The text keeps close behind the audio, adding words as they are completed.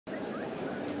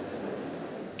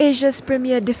Asia's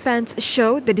premier defense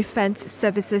show, the Defense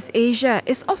Services Asia,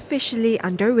 is officially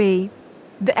underway.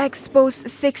 The expo's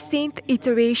 16th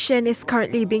iteration is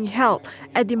currently being held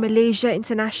at the Malaysia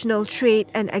International Trade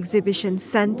and Exhibition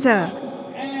Centre.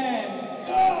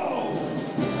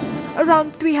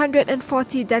 Around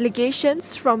 340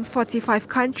 delegations from 45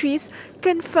 countries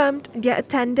confirmed their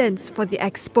attendance for the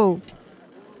expo.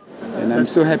 And I'm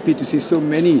so happy to see so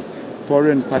many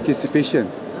foreign participation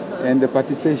and the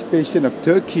participation of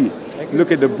Turkey.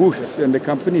 Look at the booths and the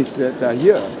companies that are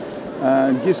here.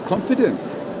 Gives confidence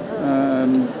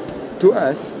to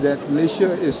us that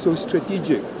Malaysia is so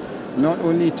strategic, not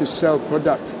only to sell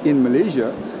products in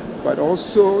Malaysia, but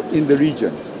also in the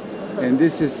region. And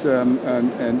this is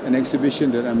an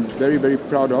exhibition that I'm very, very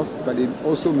proud of, but it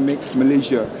also makes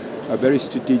Malaysia a very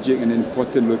strategic and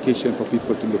important location for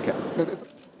people to look at.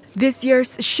 This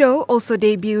year's show also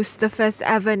debuts the first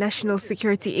ever National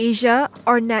Security Asia,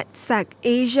 or Natsec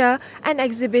Asia, an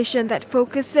exhibition that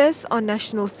focuses on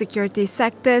national security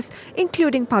sectors,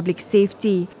 including public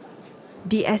safety.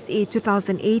 DSA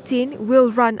 2018 will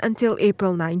run until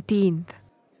April 19th.